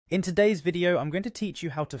In today's video, I'm going to teach you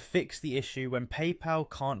how to fix the issue when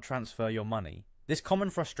PayPal can't transfer your money. This common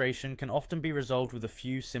frustration can often be resolved with a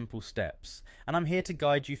few simple steps, and I'm here to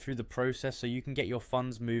guide you through the process so you can get your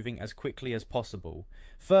funds moving as quickly as possible.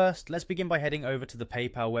 First, let's begin by heading over to the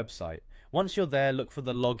PayPal website. Once you're there, look for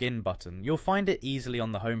the login button. You'll find it easily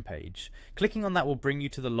on the homepage. Clicking on that will bring you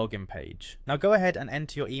to the login page. Now go ahead and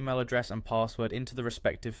enter your email address and password into the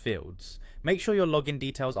respective fields. Make sure your login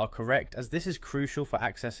details are correct, as this is crucial for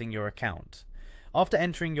accessing your account. After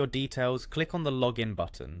entering your details, click on the login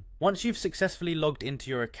button. Once you've successfully logged into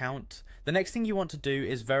your account, the next thing you want to do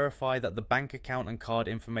is verify that the bank account and card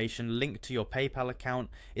information linked to your PayPal account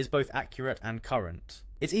is both accurate and current.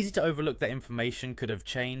 It's easy to overlook that information could have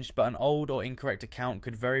changed, but an old or incorrect account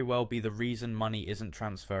could very well be the reason money isn't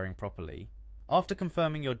transferring properly. After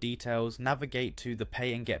confirming your details, navigate to the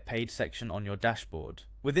Pay and Get Paid section on your dashboard.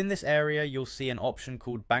 Within this area, you'll see an option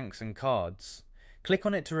called Banks and Cards. Click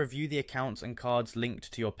on it to review the accounts and cards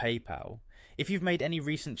linked to your PayPal. If you've made any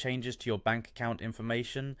recent changes to your bank account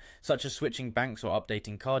information, such as switching banks or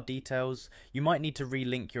updating card details, you might need to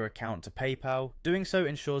relink your account to PayPal. Doing so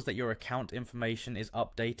ensures that your account information is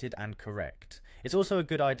updated and correct. It's also a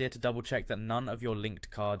good idea to double check that none of your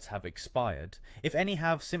linked cards have expired. If any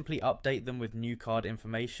have, simply update them with new card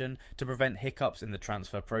information to prevent hiccups in the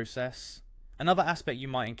transfer process. Another aspect you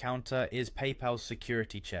might encounter is PayPal's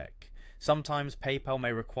security check. Sometimes PayPal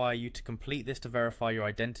may require you to complete this to verify your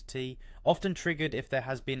identity, often triggered if there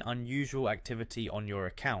has been unusual activity on your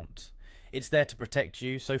account. It's there to protect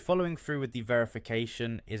you, so following through with the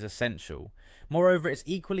verification is essential. Moreover, it's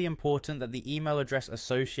equally important that the email address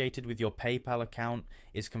associated with your PayPal account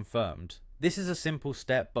is confirmed. This is a simple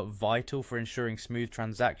step but vital for ensuring smooth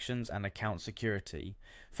transactions and account security.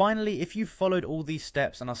 Finally, if you've followed all these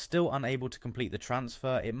steps and are still unable to complete the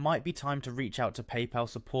transfer, it might be time to reach out to PayPal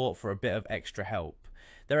support for a bit of extra help.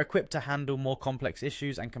 They're equipped to handle more complex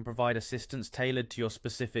issues and can provide assistance tailored to your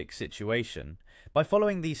specific situation. By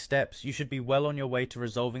following these steps, you should be well on your way to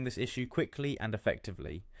resolving this issue quickly and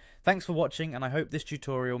effectively. Thanks for watching, and I hope this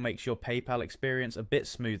tutorial makes your PayPal experience a bit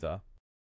smoother.